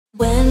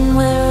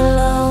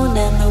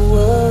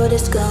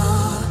is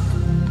gone,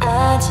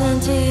 I turn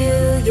to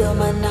you, you're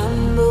my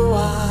number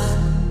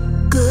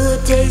one.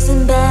 Good days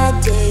and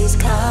bad days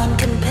can't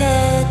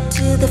compare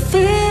to the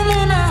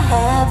feeling I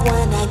have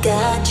when I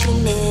got you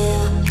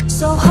near.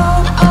 So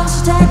hold on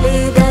so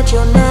tightly that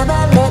you'll never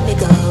let me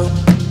go.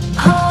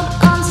 Hold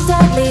on so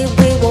tightly,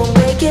 we won't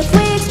break if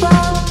we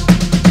explode.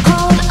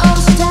 Hold on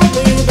so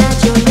tightly that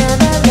you'll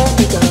never let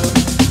me go.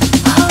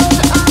 Hold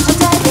on so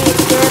tightly,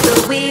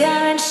 together we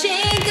are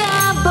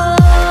unshakable.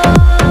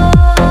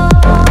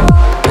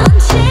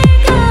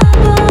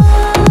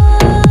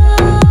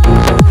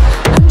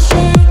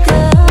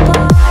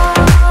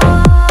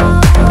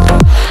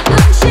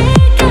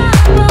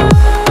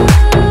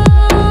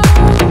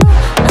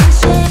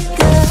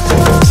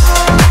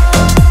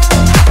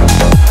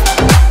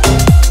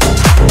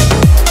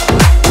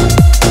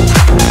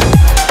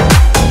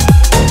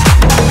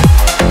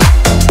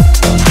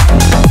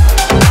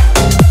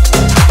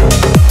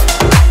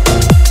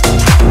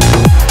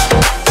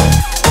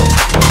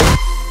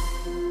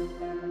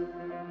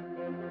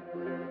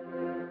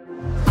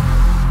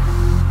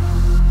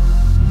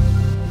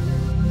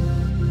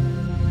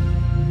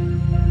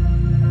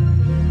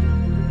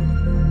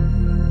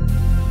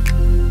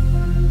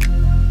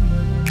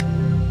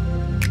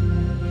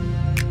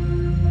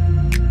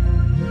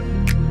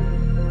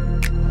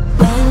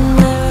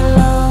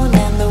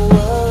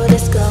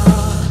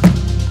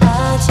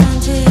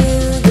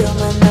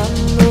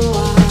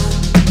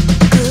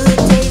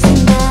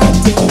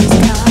 Days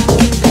can't